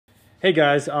Hey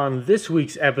guys, on this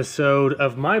week's episode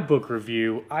of my book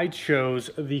review, I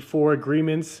chose The Four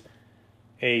Agreements,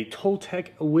 a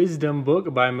Toltec wisdom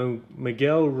book by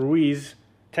Miguel Ruiz.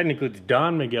 Technically it's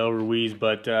Don Miguel Ruiz,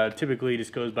 but typically this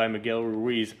goes by Miguel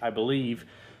Ruiz, I believe.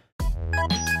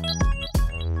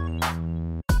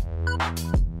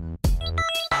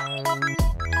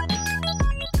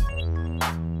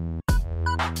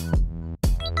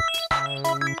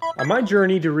 On my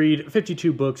journey to read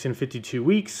 52 books in 52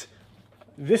 weeks,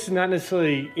 this is not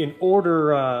necessarily in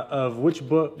order of which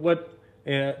book,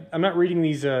 I'm not reading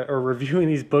these or reviewing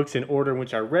these books in order in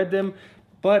which I read them,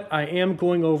 but I am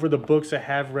going over the books I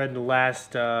have read in the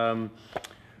last,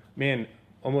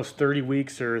 almost 30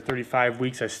 weeks or 35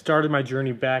 weeks. I started my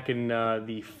journey back in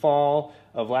the fall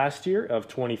of last year, of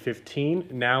 2015.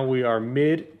 Now we are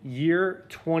mid-year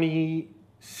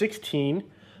 2016,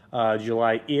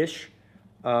 July-ish.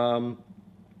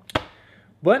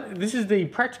 But this is the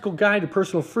Practical Guide to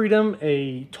Personal Freedom,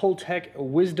 a Toltec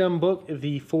wisdom book,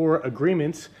 The Four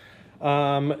Agreements.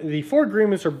 The Four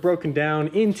Agreements are broken down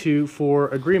into four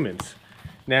agreements.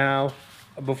 Now,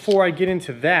 before I get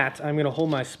into that, I'm going to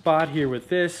hold my spot here with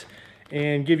this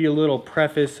and give you a little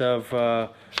preface of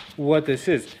what this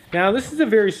is. Now, this is a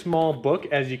very small book,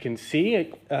 as you can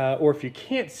see, or if you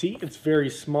can't see, it's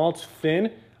very small, it's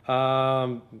thin,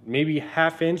 maybe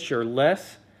 ½ inch or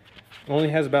less. Only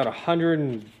has about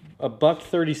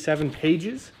 137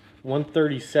 pages,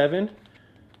 137.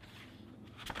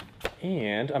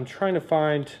 And I'm trying to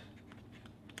find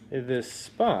this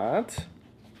spot.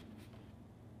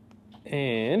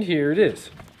 And here it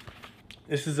is.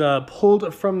 This is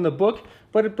pulled from the book,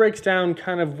 but it breaks down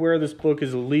kind of where this book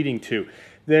is leading to.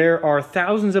 There are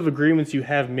thousands of agreements you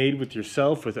have made with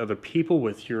yourself, with other people,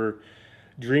 with your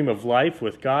dream of life,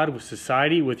 with God, with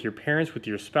society, with your parents, with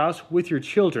your spouse, with your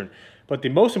children. But the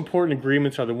most important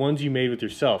agreements are the ones you made with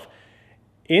yourself.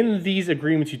 In these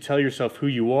agreements, you tell yourself who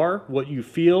you are, what you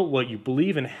feel, what you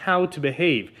believe, and how to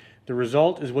behave. The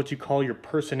result is what you call your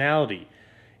personality.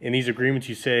 In these agreements,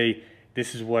 you say,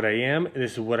 this is what I am,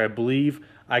 this is what I believe,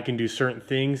 I can do certain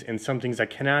things, and some things I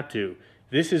cannot do.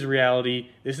 This is reality,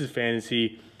 this is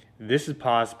fantasy, this is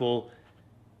possible,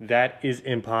 that is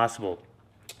impossible.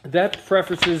 That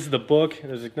prefaces the book.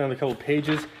 There's another couple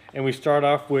pages, and we start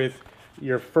off with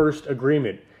your first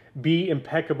agreement. Be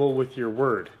impeccable with your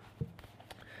word.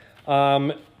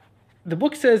 The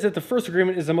book says that the first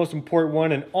agreement is the most important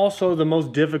one and also the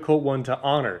most difficult one to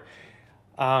honor.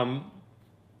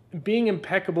 Being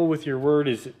impeccable with your word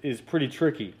is pretty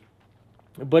tricky,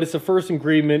 but it's the first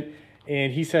agreement,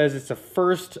 and he says it's the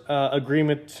first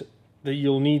agreement that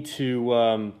you'll need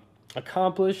to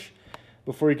accomplish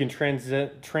before you can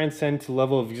transcend to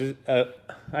level of,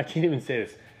 I can't even say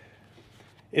this.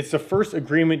 It's the first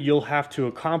agreement you'll have to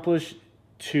accomplish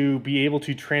to be able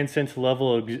to transcend to the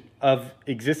level of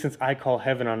existence I call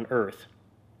heaven on earth.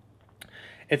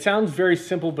 It sounds very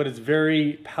simple, but it's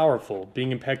very powerful.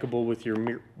 Being impeccable with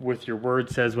your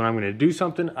word says when I'm going to do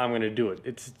something, I'm going to do it.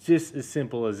 It's just as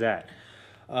simple as that.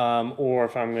 Or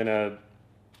if I'm going to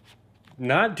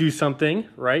not do something,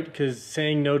 right? Because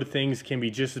saying no to things can be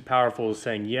just as powerful as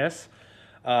saying yes.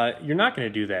 You're not going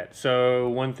to do that. So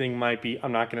one thing might be,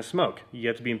 I'm not going to smoke. You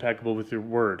have to be impeccable with your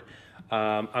word.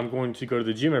 I'm going to go to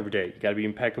the gym every day. You got to be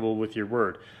impeccable with your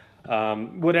word.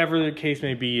 Whatever the case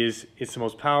may be, it's the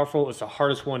most powerful. It's the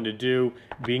hardest one to do,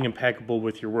 being impeccable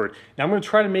with your word. Now I'm going to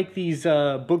try to make these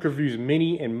book reviews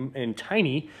mini and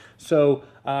tiny, so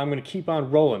I'm going to keep on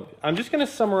rolling. I'm just going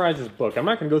to summarize this book. I'm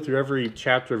not going to go through every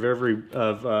chapter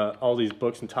of all these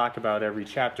books and talk about every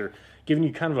chapter, giving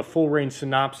you kind of a full range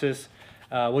synopsis,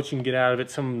 what you can get out of it,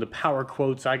 some of the power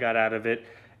quotes I got out of it,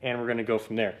 and we're going to go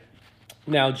from there.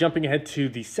 Now, jumping ahead to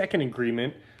the second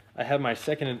agreement, I have my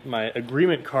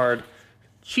agreement card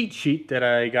cheat sheet that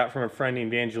I got from a friend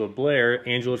named Angela Blair.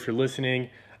 Angela, if you're listening,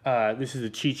 this is the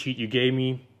cheat sheet you gave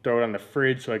me. Throw it on the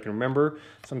fridge so I can remember.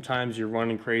 Sometimes you're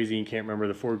running crazy and can't remember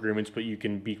the four agreements, but you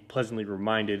can be pleasantly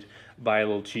reminded by a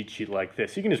little cheat sheet like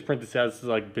this. You can just print this out. This is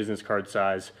like business card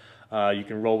size. You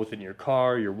can roll with it in your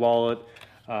car, your wallet,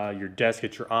 your desk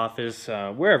at your office,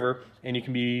 wherever, and you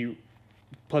can be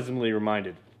pleasantly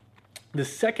reminded. The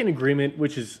second agreement,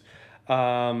 which is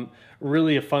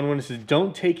really a fun one, is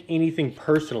don't take anything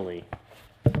personally.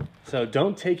 So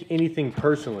don't take anything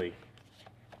personally.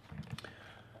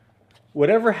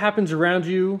 Whatever happens around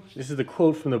you, this is the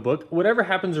quote from the book, whatever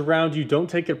happens around you, don't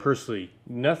take it personally.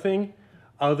 Nothing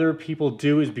other people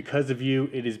do is because of you,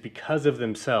 it is because of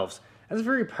themselves. That's a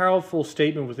very powerful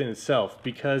statement within itself,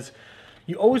 because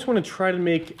you always want to try to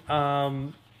make,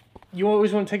 you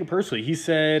always want to take it personally. He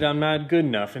said, I'm not good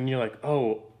enough, and you're like,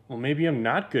 oh, well, maybe I'm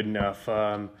not good enough.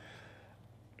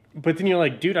 but then you're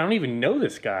like, dude, I don't even know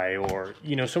this guy. Or,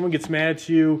 someone gets mad at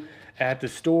you at the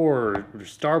store or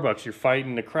Starbucks, you're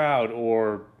fighting the crowd,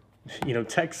 or,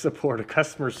 tech support, a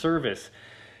customer service.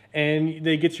 And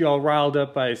they get you all riled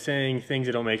up by saying things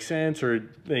that don't make sense, or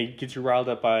they get you riled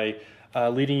up by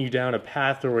leading you down a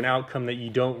path or an outcome that you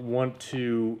don't want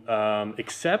to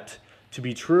accept to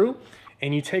be true.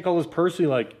 And you take all this personally,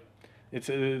 like,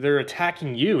 they're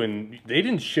attacking you, and they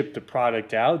didn't ship the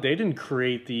product out. They didn't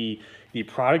create the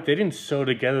product. They didn't sew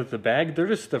together the bag. They're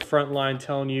just the front line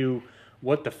telling you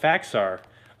what the facts are.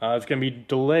 It's going to be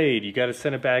delayed. You got to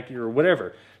send it back or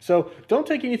whatever. So don't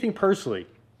take anything personally.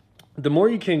 The more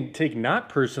you can take not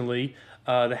personally,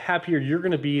 the happier you're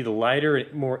going to be, the lighter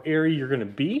and more airy you're going to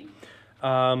be.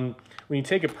 When you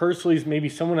take it personally, maybe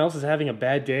someone else is having a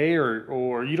bad day,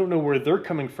 or you don't know where they're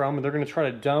coming from, and they're going to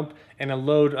try to dump and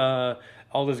unload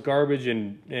all this garbage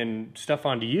and stuff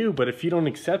onto you. But if you don't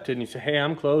accept it and you say, hey,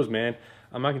 I'm closed, man,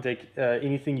 I'm not going to take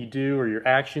anything you do or your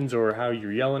actions or how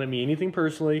you're yelling at me, anything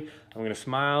personally. I'm going to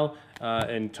smile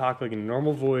and talk like in a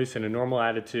normal voice and a normal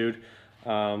attitude.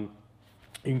 You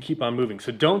can keep on moving.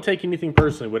 So don't take anything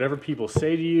personally. Whatever people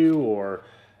say to you, or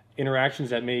interactions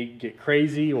that may get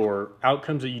crazy, or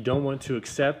outcomes that you don't want to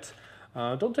accept,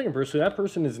 don't take them personally. That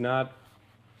person is not,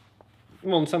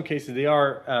 well, in some cases they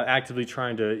are actively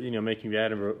trying to, make you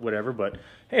mad or whatever, but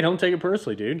hey, don't take it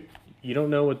personally, dude. You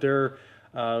don't know what their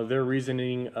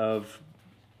reasoning of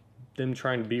them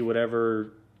trying to be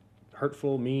whatever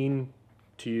hurtful, mean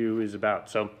to you is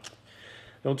about. So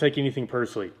don't take anything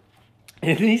personally.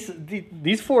 And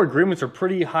these 4 agreements are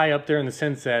pretty high up there in the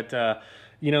sense that,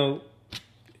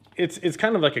 it's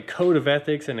kind of like a code of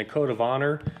ethics and a code of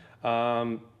honor.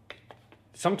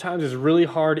 Sometimes it's really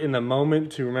hard in the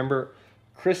moment to remember.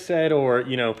 Chris said, or,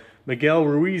 Miguel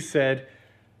Ruiz said,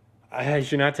 I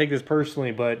should not take this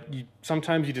personally, but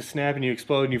sometimes you just snap and you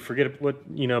explode and you forget what,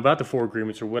 about the 4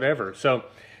 agreements or whatever. So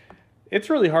it's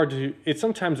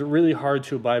sometimes really hard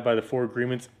to abide by the 4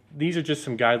 agreements. These are just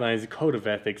some guidelines, the code of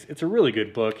ethics. It's a really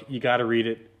good book. You got to read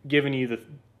it, giving you the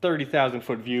 30,000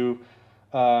 foot view.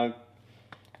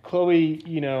 Chloe,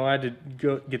 I had to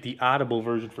go get the Audible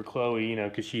version for Chloe,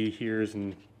 because she hears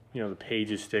and, the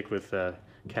pages stick with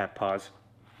cat paws.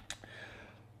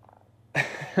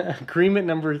 Agreement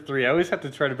number 3. I always have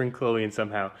to try to bring Chloe in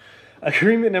somehow.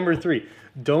 Agreement number 3.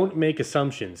 Don't make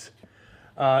assumptions.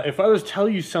 If others tell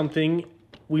you something,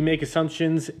 we make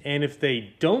assumptions, and if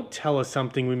they don't tell us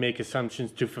something, we make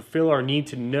assumptions to fulfill our need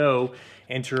to know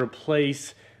and to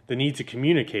replace the need to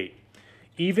communicate.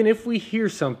 Even if we hear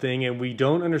something and we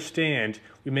don't understand,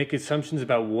 we make assumptions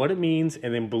about what it means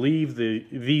and then believe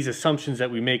these assumptions that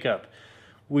we make up.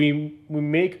 We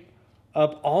make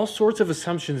up all sorts of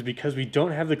assumptions because we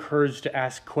don't have the courage to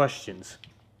ask questions.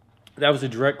 That was a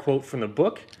direct quote from the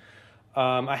book.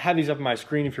 I have these up on my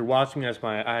screen. If you're watching, as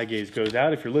my eye gaze goes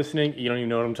out. If you're listening, you don't even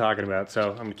know what I'm talking about, so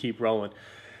I'm going to keep rolling.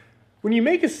 When you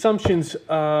make assumptions,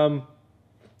 and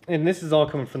this is all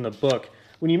coming from the book,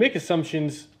 when you make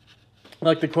assumptions,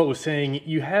 like the quote was saying,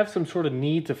 you have some sort of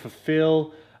need to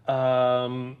fulfill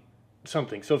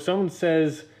something. So if someone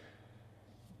says,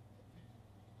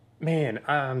 man,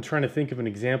 I'm trying to think of an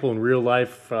example in real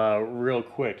life real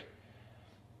quick.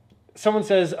 Someone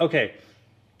says, okay,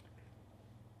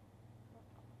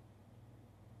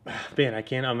 man,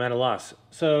 I'm at a loss.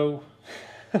 So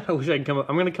I wish I could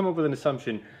I'm going to come up with an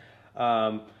assumption.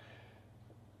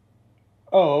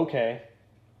 Okay.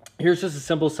 Here's just a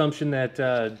simple assumption that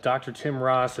Dr. Tim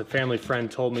Ross, a family friend,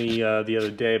 told me the other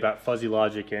day about fuzzy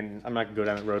logic, and I'm not going to go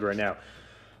down that road right now.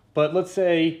 But let's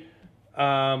say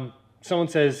someone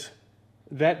says,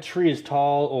 that tree is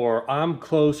tall, or I'm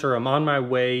close, or I'm on my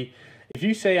way. If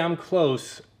you say I'm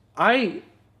close, I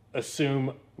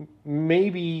assume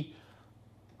maybe,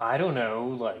 I don't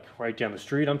know, like right down the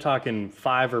street. I'm talking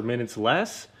 5 or minutes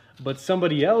less. But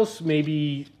somebody else,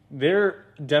 maybe their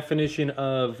definition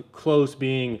of close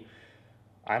being,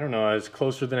 I don't know, I was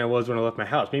closer than I was when I left my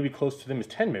house. Maybe close to them is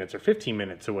 10 minutes or 15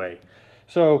 minutes away.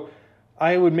 So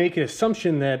I would make an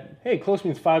assumption that, hey, close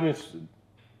means 5 minutes.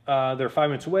 They're 5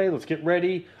 minutes away. Let's get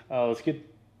ready. Let's get,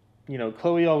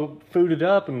 Chloe all fooded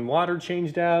up and water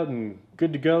changed out and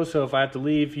good to go. So if I have to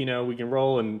leave, we can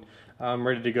roll and I'm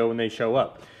ready to go when they show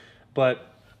up. But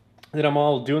then I'm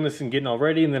all doing this and getting all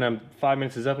ready, and then I'm 5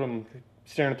 minutes is up and I'm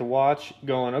staring at the watch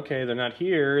going, okay, they're not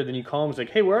here. Then you call them, it's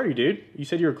like, hey, where are you, dude? You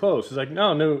said you were close. It's like,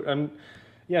 no, I'm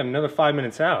another 5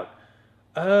 minutes out.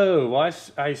 Oh, well,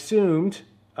 I assumed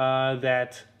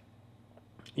that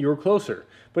you were closer.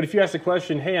 But if you ask the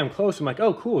question, hey, I'm close, I'm like,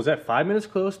 oh, cool, is that 5 minutes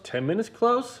close, 10 minutes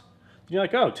close? You're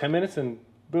like, oh, 10 minutes, and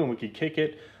boom, we could kick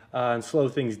it and slow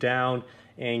things down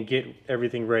and get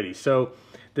everything ready. So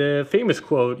The famous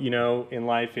quote, in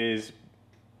life is,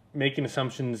 making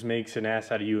assumptions makes an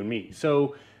ass out of you and me.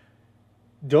 So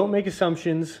don't make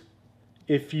assumptions.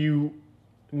 If you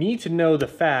need to know the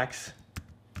facts,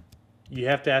 you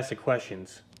have to ask the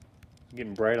questions. I'm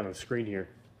getting bright on the screen here.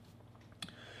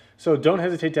 So don't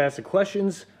hesitate to ask the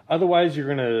questions. Otherwise, you're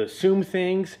going to assume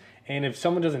things. And if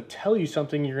someone doesn't tell you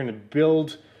something, you're going to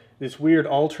build this weird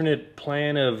alternate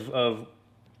plan of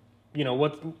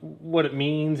what it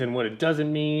means and what it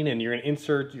doesn't mean. And you're going to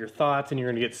insert your thoughts and you're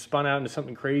going to get spun out into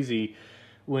something crazy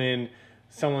when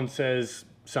someone says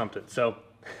something. So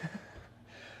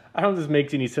I don't know if this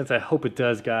makes any sense. I hope it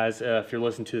does, guys, if you're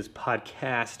listening to this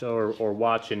podcast or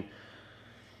watching.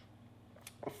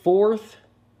 Fourth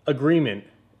agreement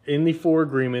in the 4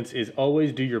 agreements is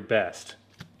always do your best.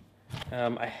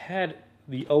 I had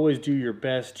the always do your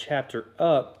best chapter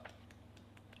up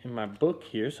in my book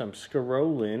here, so I'm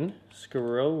scrolling.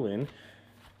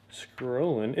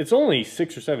 It's only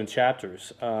 6 or 7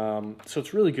 chapters, so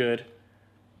it's really good.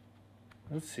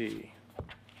 Let's see.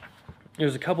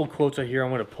 There's a couple quotes I hear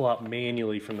I'm going to pull out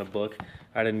manually from the book.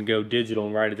 I didn't go digital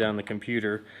and write it down on the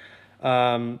computer.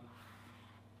 And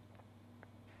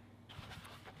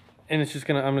I'm just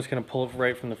gonna pull it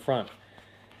right from the front.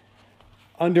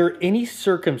 Under any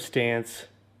circumstance,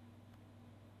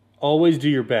 always do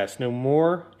your best, no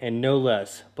more and no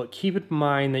less. But keep in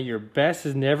mind that your best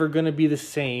is never going to be the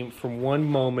same from one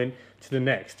moment to the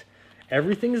next.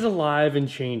 Everything is alive and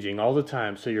changing all the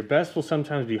time, so your best will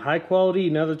sometimes be high quality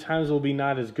and other times will be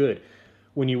not as good.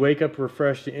 When you wake up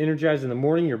refreshed and energized in the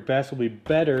morning, your best will be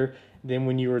better than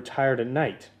when you were tired at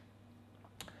night.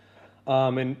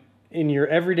 And in your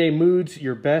everyday moods,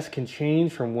 your best can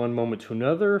change from one moment to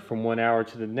another, from 1 hour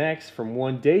to the next, from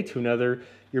one day to another.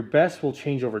 Your best will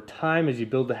change over time. As you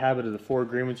build the habit of the 4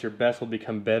 agreements, your best will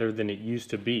become better than it used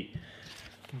to be.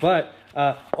 But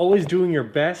always doing your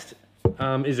best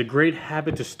is a great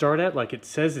habit to start at. Like it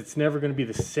says, it's never going to be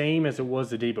the same as it was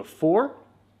the day before.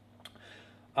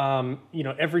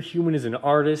 Every human is an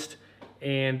artist,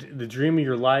 and the dream of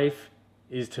your life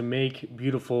is to make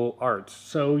beautiful art.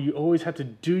 So you always have to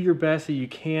do your best that you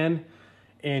can,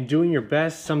 and doing your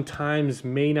best sometimes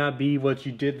may not be what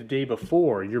you did the day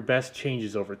before. Your best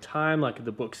changes over time, like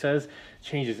the book says,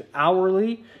 changes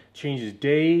hourly, changes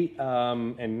day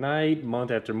and night,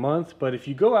 month after month. But if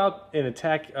you go out and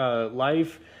attack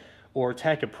life or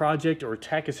attack a project or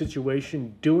attack a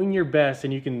situation, doing your best,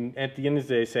 and you can, at the end of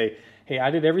the day, say, hey, I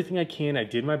did everything I can, I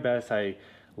did my best, I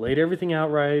laid everything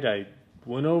out right, I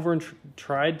went over and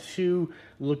tried to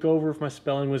look over if my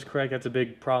spelling was correct. That's a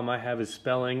big problem I have, is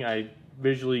spelling. I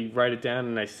visually write it down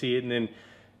and I see it, and then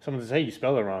someone says, hey, you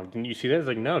spelled it wrong. Didn't you see that? It's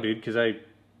like, no, dude, because I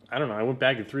don't know, I went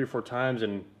back 3 or 4 times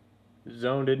and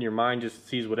zoned it, and your mind just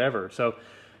sees whatever. So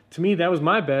to me, that was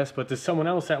my best, but to someone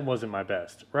else, that wasn't my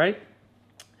best, right?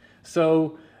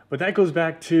 So, but that goes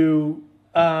back to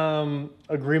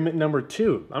agreement number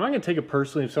 2. I'm not going to take it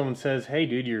personally if someone says, hey,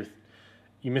 dude,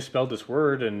 you misspelled this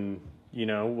word and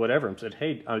whatever. I said,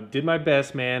 hey, I did my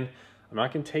best, man. I'm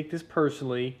not going to take this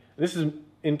personally. This is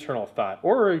internal thought.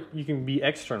 Or you can be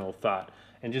external thought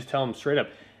and just tell them straight up,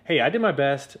 hey, I did my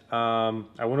best. I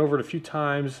went over it a few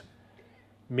times.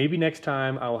 Maybe next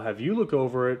time I'll have you look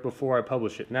over it before I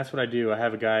publish it. And that's what I do. I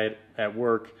have a guy at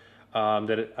work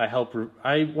that I help.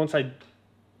 Once I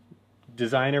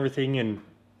design everything in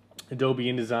Adobe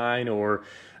InDesign or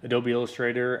Adobe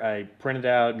Illustrator, I print it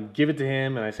out and give it to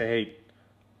him, and I say, hey,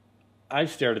 I've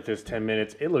stared at this 10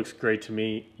 minutes. It looks great to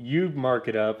me. You mark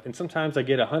it up. And sometimes I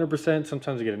get 100%,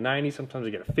 sometimes I get a 90, sometimes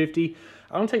I get a 50.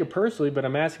 I don't take it personally, but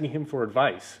I'm asking him for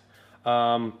advice.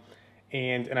 And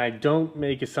I don't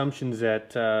make assumptions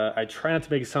that, I try not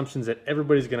to make assumptions that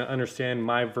everybody's going to understand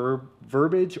my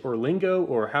verbiage or lingo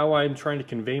or how I'm trying to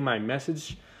convey my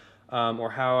message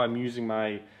or how I'm using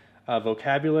my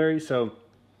vocabulary. So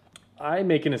I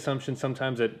make an assumption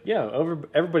sometimes that, yeah,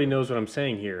 everybody knows what I'm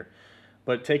saying here.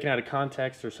 But taken out of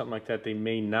context or something like that, they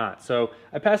may not. So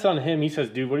I pass it on to him. He says,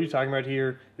 dude, what are you talking about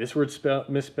here? This word's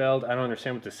misspelled. I don't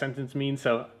understand what the sentence means.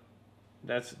 So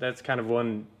that's kind of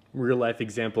one real-life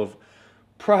example of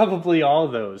probably all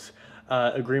of those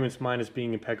agreements minus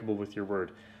being impeccable with your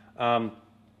word.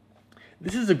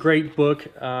 This is a great book.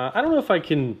 I don't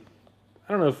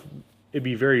know if it'd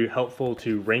be very helpful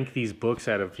to rank these books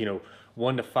out of,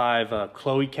 1 to 5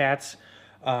 Chloe cats.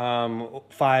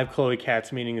 5 Chloe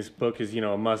cats meaning this book is,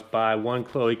 a must buy. 1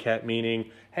 Chloe cat meaning,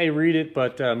 hey, read it,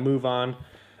 but move on.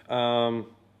 I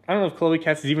don't know if Chloe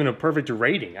cats is even a perfect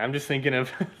rating. I'm just thinking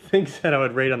of things that I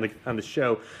would rate on the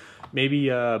show. Maybe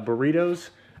burritos,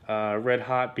 red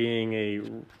hot being a,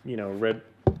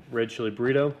 red chili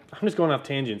burrito. I'm just going off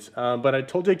tangents. But I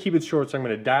told you to keep it short, so I'm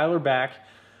going to dial her back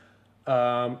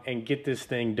and get this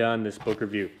thing done, this book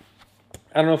review.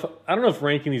 I don't know if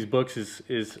ranking these books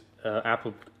is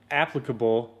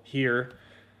applicable here.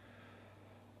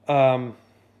 Some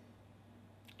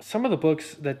of the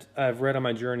books that I've read on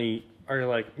my journey are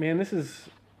like, man, this is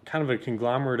kind of a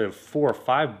conglomerate of 4 or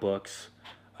 5 books.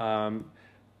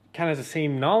 Kind of has the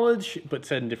same knowledge, but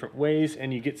said in different ways,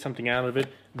 and you get something out of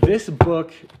it. This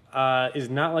book is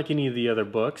not like any of the other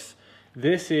books.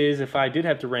 This is, if I did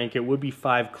have to rank it, would be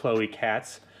 5 Chloe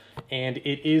Cats, and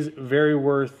it is very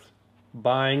worth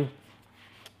buying.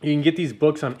 You can get these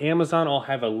books on Amazon. I'll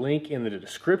have a link in the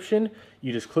description.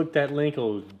 You just click that link.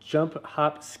 It'll jump,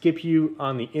 hop, skip you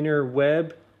on the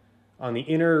interweb, on the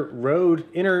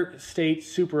interstate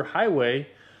superhighway.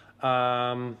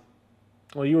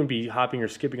 Well, you wouldn't be hopping or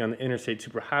skipping on the interstate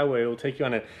superhighway. It will take you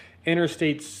on an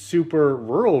interstate super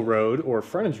rural road or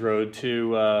frontage road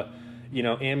to,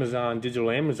 Amazon,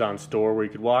 digital Amazon store where you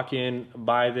could walk in,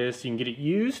 buy this. You can get it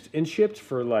used and shipped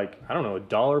for like, I don't know,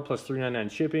 $1 plus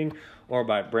 $3.99 shipping, or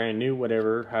buy it brand new,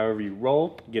 whatever, however you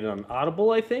roll. Get it on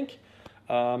Audible, I think.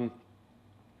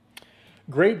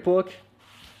 Great book.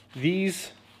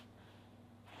 These,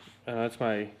 that's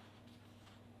my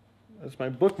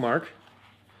bookmark.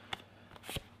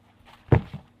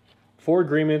 4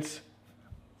 agreements.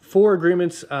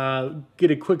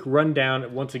 Get a quick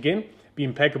rundown. Once again, be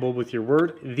impeccable with your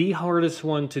word. The hardest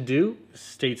one to do,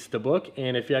 states the book.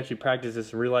 And if you actually practice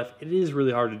this in real life, it is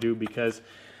really hard to do, because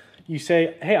you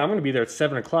say, hey, I'm going to be there at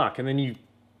 7 o'clock. And then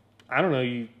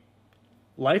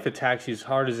life attacks you as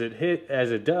hard as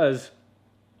it does.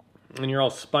 And you're all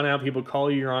spun out. People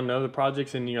call you. You're on other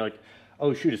projects. And you're like,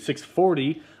 oh, shoot, it's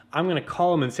 6:40. I'm going to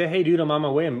call him and say, hey, dude, I'm on my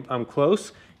way. I'm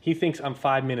close. He thinks I'm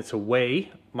 5 minutes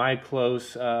away. My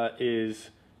close is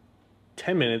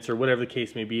 10 minutes, or whatever the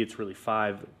case may be. It's really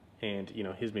 5, and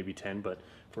his may be 10, but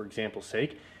for example's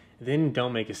sake. Then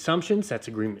don't make assumptions. That's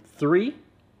agreement 3,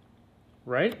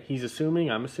 right? He's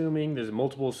assuming, I'm assuming. There's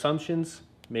multiple assumptions.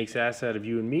 Makes ass out of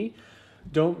you and me.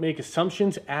 Don't make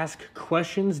assumptions. Ask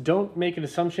questions. Don't make an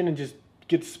assumption and just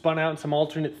get spun out in some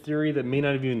alternate theory that may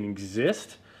not even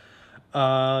exist.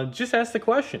 Just ask the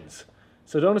questions.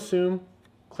 So don't assume.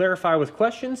 Clarify with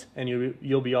questions, and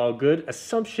you'll be all good.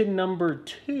 Assumption number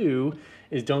 2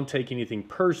 is don't take anything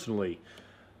personally.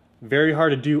 Very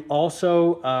hard to do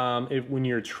also when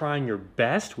you're trying your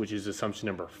best, which is assumption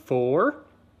number 4.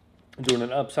 I'm doing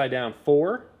an upside down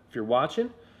 4 if you're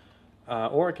watching.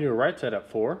 Or I can do a right side up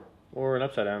 4 or an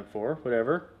upside down 4,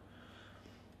 whatever.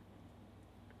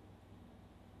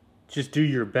 Just do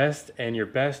your best, and your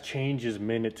best changes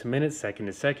minute to minute, second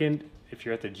to second. If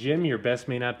you're at the gym, your best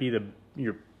may not be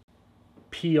your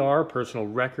PR, personal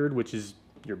record, which is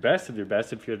your best of your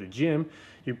best. If you're at the gym,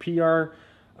 your PR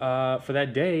for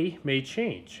that day may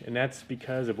change. And that's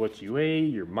because of what you ate,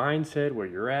 your mindset, where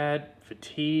you're at,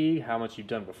 fatigue, how much you've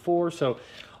done before. So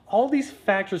all these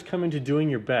factors come into doing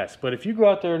your best. But if you go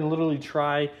out there and literally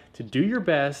try to do your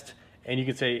best, and you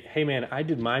can say, hey man, I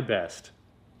did my best.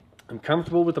 I'm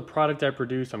comfortable with the product I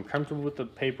produced. I'm comfortable with the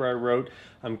paper I wrote.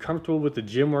 I'm comfortable with the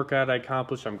gym workout I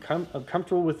accomplished. I'm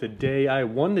comfortable with the day. I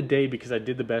won the day because I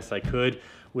did the best I could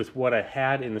with what I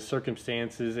had in the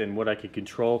circumstances and what I could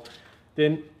control.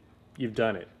 Then you've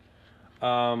done it.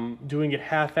 Doing it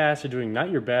half-assed or doing not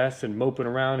your best and moping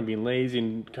around and being lazy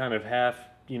and kind of half,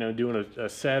 doing a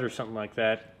set or something like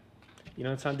that,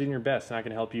 it's not doing your best. It's not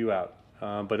going to help you out,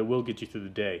 but it will get you through the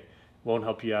day. It won't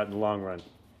help you out in the long run.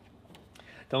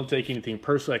 Don't take anything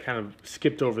personally. I kind of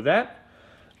skipped over that.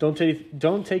 Don't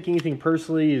take anything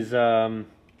personally is, I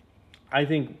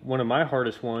think, one of my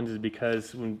hardest ones, is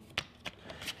because when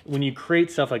you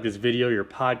create stuff like this video, your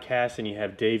podcast, and you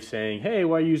have Dave saying, hey,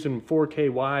 why are you using 4K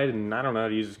wide, and I don't know how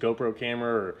to use this GoPro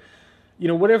camera, or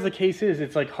whatever the case is,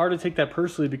 it's like hard to take that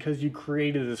personally because you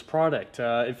created this product.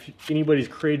 If anybody's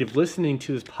creative listening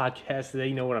to this podcast,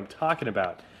 they know what I'm talking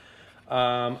about.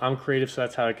 I'm creative, so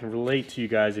that's how I can relate to you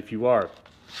guys if you are.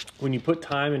 When you put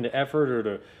time into effort,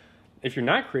 or if you're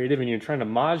not creative and you're trying to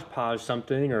Mod Podge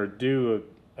something or do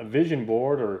a vision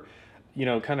board, or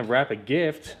kind of wrap a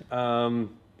gift. I'm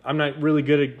not really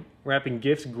good at wrapping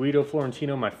gifts. Guido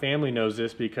Florentino, my family, knows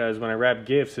this, because when I wrap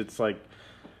gifts, it's like,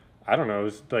 I don't know,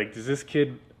 it's like, does this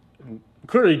kid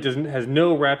clearly has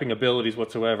no wrapping abilities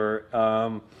whatsoever.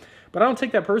 But I don't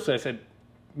take that personally. I said,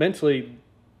 mentally,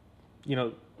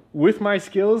 with my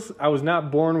skills, I was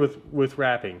not born with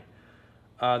wrapping.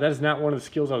 That is not one of the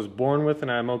skills I was born with,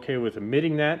 and I'm okay with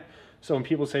admitting that. So when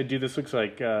people say, dude, this looks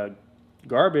like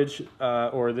garbage,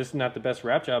 or this is not the best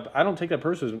wrap job, I don't take that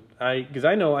personally, because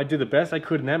I know I did the best I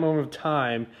could in that moment of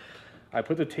time. I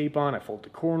put the tape on, I folded the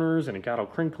corners, and it got all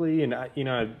crinkly, and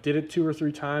I did it 2 or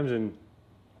 3 times, and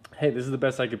hey, this is the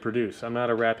best I could produce. I'm not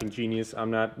a rapping genius.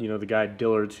 I'm not, the guy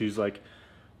Dillards who's like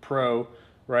pro,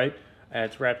 right,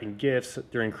 at rapping gifts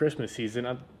during Christmas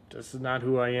season. This is not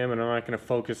who I am, and I'm not going to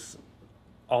focus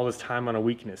all this time on a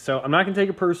weakness. So I'm not going to take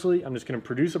it personally. I'm just going to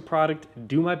produce a product,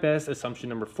 do my best, assumption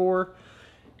number 4,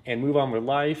 and move on with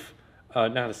life.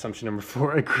 Not assumption number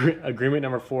 4, agreement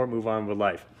number 4, move on with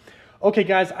life. Okay,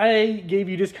 guys, I gave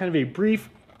you just kind of a brief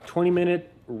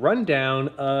 20-minute rundown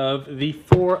of the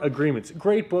 4 agreements.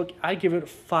 Great book. I give it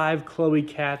 5 Chloe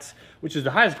Cats, which is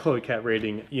the highest Chloe Cat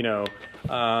rating,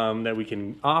 that we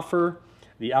can offer.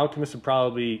 The Alchemist would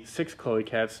probably 6 Chloe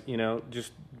Cats,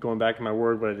 just going back to my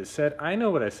word, what I just said. I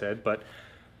know what I said, but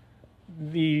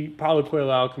the Paulo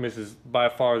Coelho Alchemist is by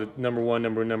far the number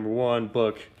one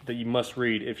book that you must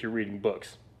read if you're reading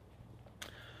books.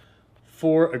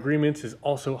 4 Agreements is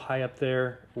also high up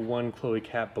there, 1 Chloe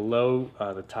Cat below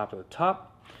the top of the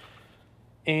top.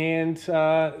 And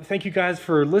thank you guys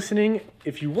for listening.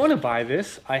 If you want to buy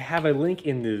this, I have a link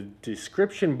in the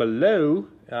description below.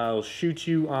 I'll shoot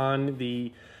you on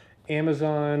the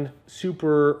Amazon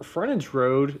super frontage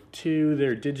road to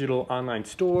their digital online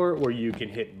store where you can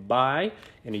hit buy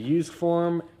in a used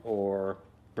form or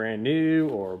brand new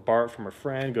or borrow it from a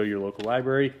friend, go to your local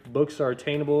library. Books are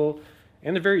attainable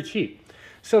and they're very cheap.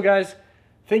 So guys,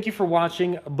 thank you for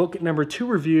watching book number 2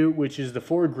 review, which is The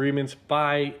 4 Agreements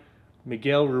by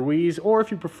Miguel Ruiz, or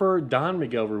if you prefer, Don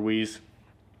Miguel Ruiz.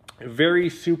 A very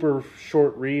super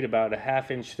short read, about a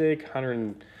 ½ inch thick,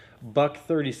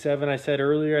 137 I said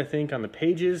earlier, I think, on the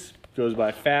pages. Goes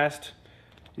by fast.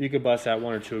 You could bust out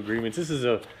 1 or 2 agreements.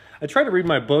 I try to read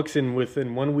my books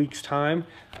within 1 week's time.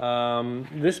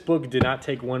 This book did not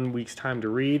take 1 week's time to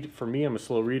read. For me, I'm a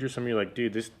slow reader. Some of you are like,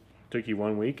 dude, this took you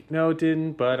 1 week. No, it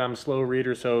didn't, but I'm a slow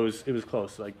reader, so it was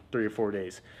close, like 3 or 4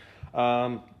 days.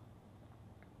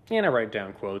 And I write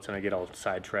down quotes, and I get all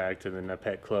sidetracked, and then I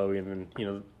pet Chloe, and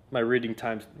then, my reading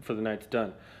time for the night's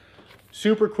done.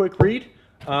 Super quick read.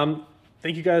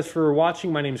 Thank you guys for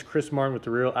watching. My name is Chris Martin with The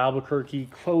Real Albuquerque.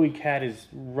 Chloe Cat is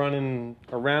running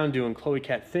around doing Chloe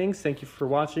Cat things. Thank you for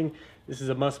watching. This is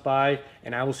a must-buy,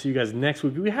 and I will see you guys next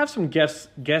week. We have some guests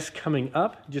coming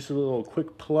up. Just a little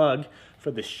quick plug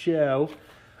for the show.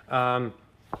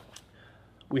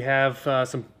 We have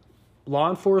some law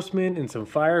enforcement and some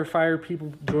firefighter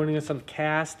people joining us on the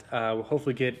cast. We'll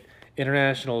hopefully get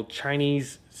international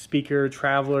Chinese speaker,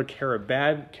 traveler, Kara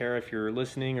Bad. Kara, if you're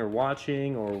listening or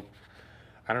watching or,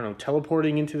 I don't know,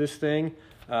 teleporting into this thing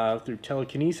through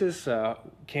telekinesis,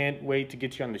 can't wait to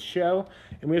get you on the show.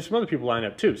 And we have some other people lined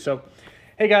up too. So,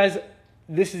 hey guys,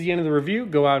 this is the end of the review.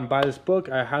 Go out and buy this book.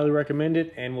 I highly recommend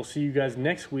it. And we'll see you guys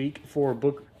next week for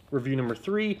book review number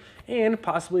 3 and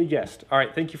possibly a guest. All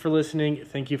right, thank you for listening.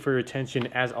 Thank you for your attention.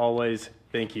 As always,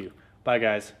 thank you. Bye,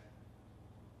 guys.